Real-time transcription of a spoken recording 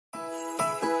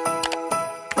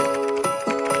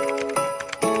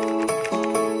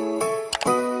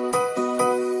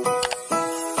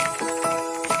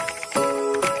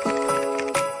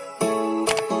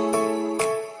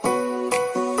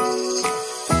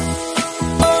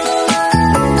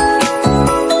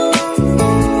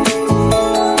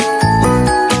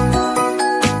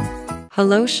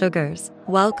Hello sugars,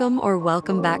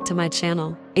 welcome back to my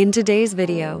channel. In today's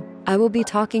video, I will be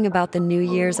talking about the New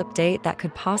Year's update that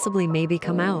could possibly maybe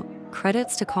come out.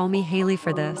 Credits to Call Me Haley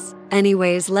for this.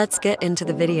 Anyways, let's get into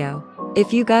the video.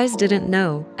 If you guys didn't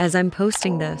know, as I'm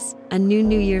posting this, a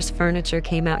New Year's furniture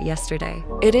came out yesterday.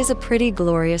 It is a pretty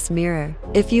glorious mirror.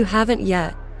 If you haven't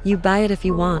yet, you buy it if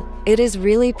you want. It is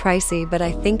really pricey, but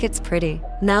I think it's pretty.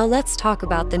 Now let's talk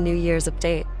about the New Year's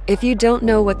update. If you don't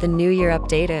know what the New Year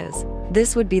update is,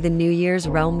 this would be the New Year's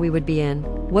realm we would be in.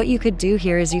 What you could do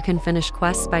here is you can finish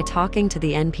quests by talking to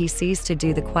the NPCs to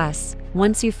do the quests.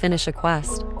 Once you finish a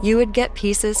quest, you would get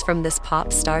pieces from this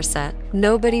pop star set.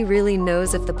 Nobody really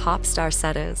knows if the pop star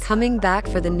set is coming back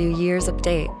for the New Year's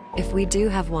update, if we do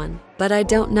have one. But I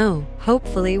don't know.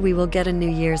 Hopefully we will get a New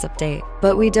Year's update.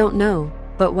 But we don't know.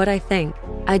 But what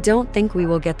I don't think we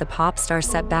will get the pop star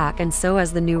set back, and so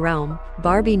as the new realm,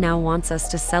 Barbie now wants us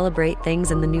to celebrate things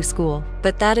in the new school.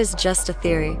 But that is just a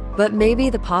theory. But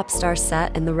maybe the pop star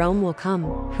set and the realm will come.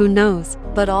 Who knows?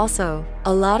 But also,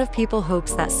 a lot of people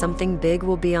hopes that something big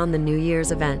will be on the New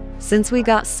Year's event. Since we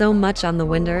got so much on the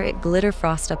Winter Glitter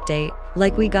Frost update,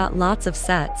 like we got lots of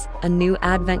sets, a new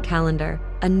advent calendar,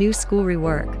 a new school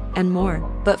rework, and more.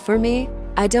 But for me,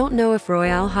 I don't know if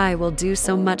Royale High will do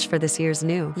so much for this year's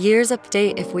New Year's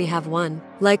update if we have one.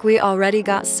 Like we already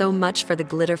got so much for the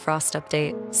Glitter Frost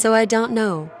update. So I don't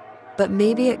know. But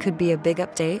maybe it could be a big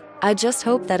update. I just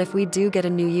hope that if we do get a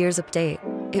New Year's update,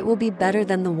 it will be better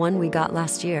than the one we got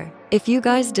last year. If you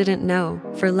guys didn't know,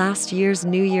 for last year's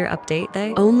New Year update,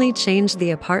 they only changed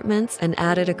the apartments and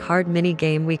added a card mini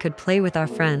game we could play with our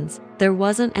friends. There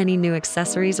wasn't any new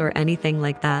accessories or anything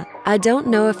like that. I don't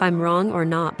know if I'm wrong or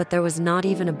not, but there was not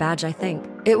even a badge, I think.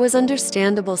 It was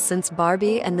understandable since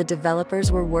Barbie and the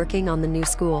developers were working on the new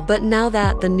school. But now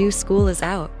that the new school is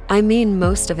out, I mean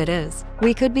most of it is,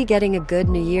 we could be getting a good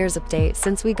New Year's update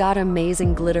since we got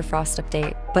amazing Glitter Frost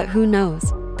update. But who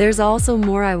knows? There's also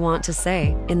more I want to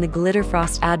say. In the Glitter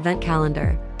Frost Advent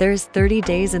Calendar, there is 30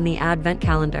 days in the Advent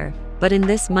Calendar. But in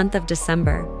this month of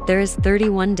December, there is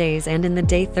 31 days, and in the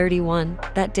day 31,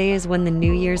 that day is when the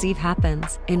New Year's Eve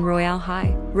happens, in Royale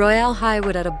High. Royale High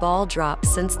would add a ball drop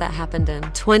since that happened in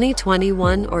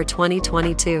 2021 or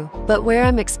 2022. But where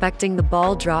I'm expecting the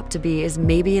ball drop to be is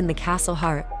maybe in the Castle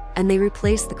Heart, and they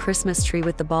replaced the Christmas tree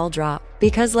with the ball drop.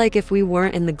 Because like if we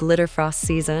weren't in the Glitter Frost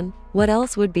season, what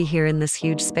else would be here in this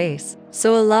huge space?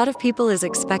 So a lot of people is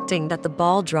expecting that the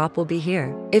ball drop will be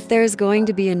here. If there is going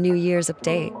to be a New Year's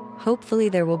update, hopefully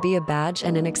there will be a badge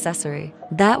and an accessory.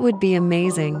 That would be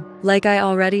amazing. Like I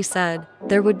already said,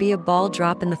 there would be a ball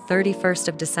drop in the 31st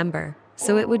of December.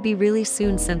 So it would be really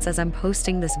soon since as I'm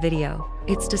posting this video,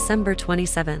 it's December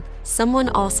 27th. Someone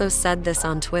also said this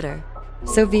on Twitter.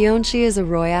 So Vionchi is a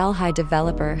Royale High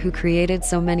developer who created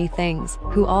so many things,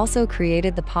 who also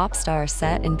created the pop star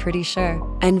set and pretty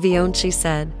sure. And Vionchi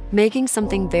said, making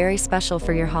something very special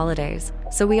for your holidays.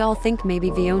 So we all think maybe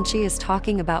Vionchi is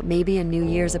talking about maybe a New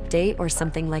Year's update or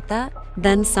something like that.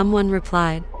 Then someone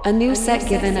replied, a new set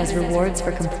given as rewards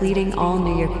for completing all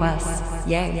New Year quests.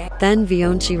 Yay. Then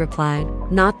Vionchi replied,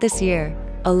 not this year.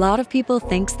 A lot of people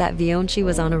thinks that Vionchi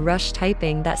was on a rush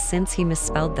typing that since he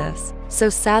misspelled this. So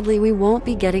sadly we won't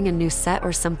be getting a new set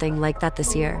or something like that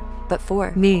this year. But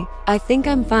for me, I think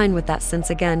I'm fine with that since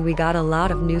again we got a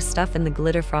lot of new stuff in the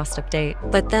Glitter Frost update.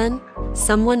 But then,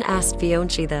 someone asked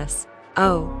Vionchi this.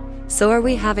 Oh, so are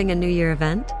we having a New Year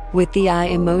event? With the eye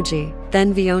emoji.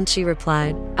 Then Vionchi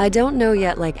replied, I don't know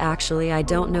yet, like actually I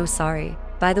don't know, sorry.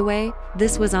 By the way,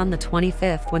 this was on the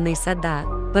 25th when they said that.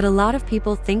 But a lot of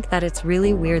people think that it's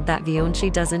really weird that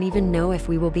Vionchi doesn't even know if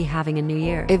we will be having a New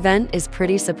Year event. Is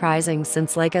pretty surprising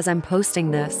since like as I'm posting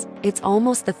this, it's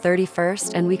almost the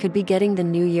 31st and we could be getting the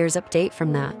New Year's update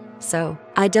from that. So,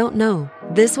 I don't know.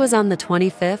 This was on the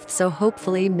 25th, so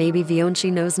hopefully maybe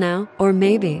Vionchi knows now. Or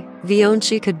maybe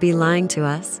Vionchi could be lying to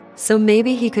us. So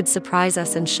maybe he could surprise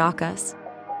us and shock us.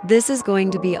 This is going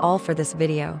to be all for this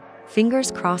video.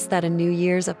 Fingers crossed that a New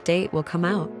Year's update will come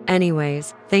out.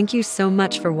 Anyways, thank you so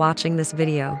much for watching this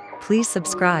video. Please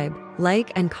subscribe,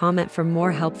 like, and comment for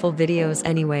more helpful videos.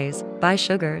 Anyways, bye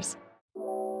sugars.